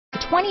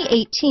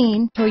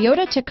2018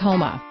 Toyota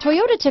Tacoma.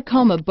 Toyota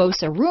Tacoma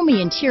boasts a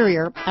roomy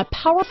interior, a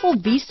powerful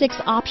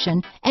V6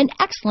 option, and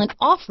excellent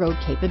off-road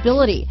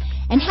capability,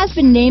 and has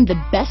been named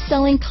the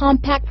best-selling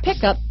compact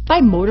pickup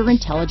by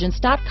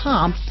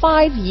MotorIntelligence.com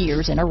 5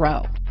 years in a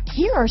row.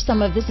 Here are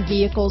some of this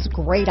vehicle's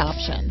great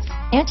options: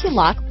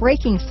 anti-lock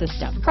braking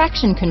system,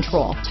 traction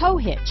control, tow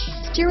hitch,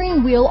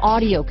 steering wheel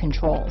audio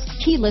controls,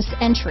 keyless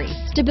entry,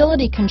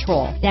 stability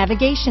control,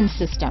 navigation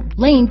system,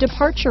 lane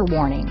departure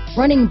warning,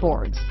 running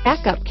boards,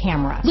 backup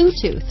camera,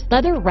 Bluetooth,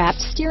 leather-wrapped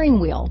steering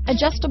wheel,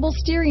 adjustable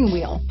steering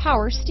wheel,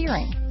 power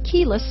steering,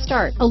 keyless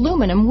start,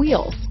 aluminum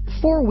wheels,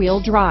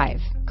 four-wheel drive,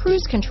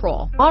 cruise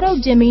control,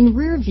 auto-dimming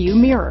rear view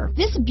mirror.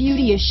 This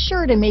beauty is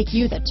sure to make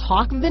you the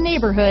talk of the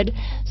neighborhood,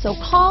 so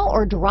call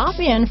or drop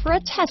in for a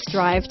test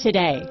drive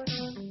today.